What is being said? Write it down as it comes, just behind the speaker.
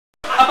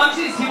bunch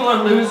of these people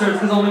are losers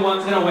because only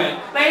one's gonna win.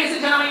 Ladies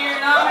and gentlemen, your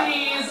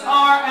nominees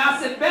are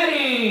Acid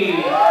Betty,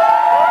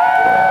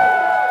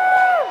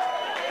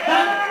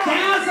 the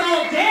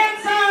Dazzle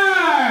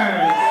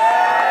Dancers,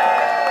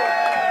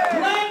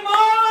 Glammy,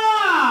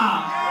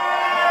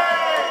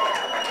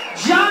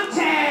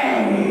 Jonte,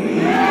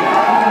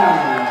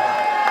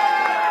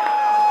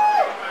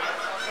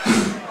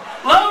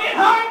 Logan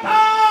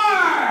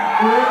Hardcore.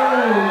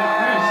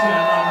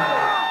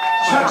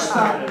 Church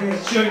stop,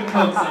 bitch. Shooting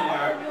coke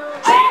somewhere.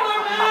 Taylor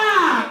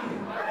Mack!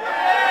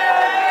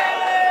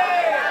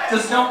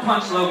 Just don't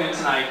punch Logan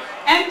tonight.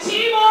 And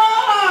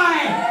T-Boy!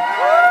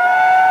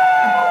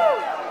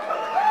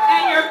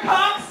 And your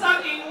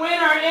cock-sucking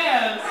winner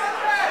is...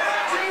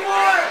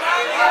 T-Boy!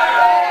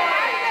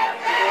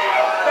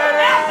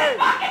 Acid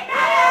fucking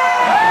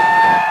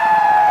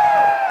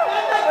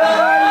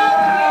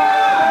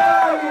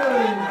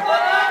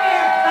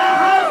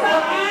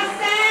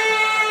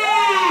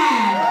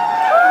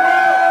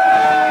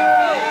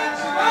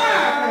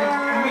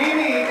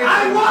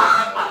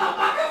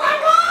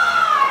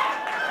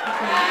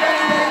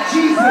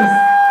Jesus!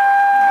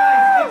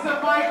 Guys, it's a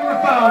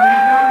microphone.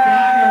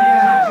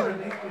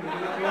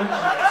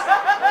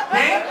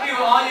 Thank you,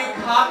 all you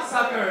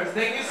cocksuckers.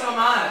 Thank you so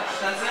much.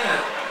 That's it.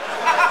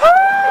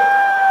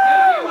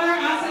 Give your winner,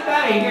 Acid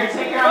Betty. Here,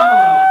 take your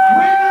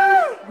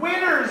envelope.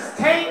 Winners,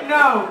 take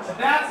note.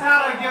 That's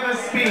how to give a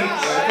speech.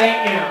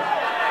 Thank you.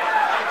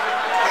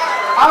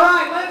 All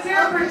right, let's hear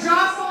it for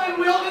Jocelyn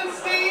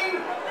Wildenstein,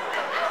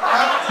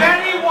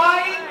 Betty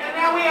White, and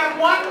now we have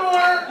one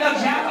more. No,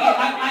 Jackie,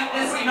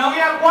 We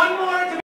have one more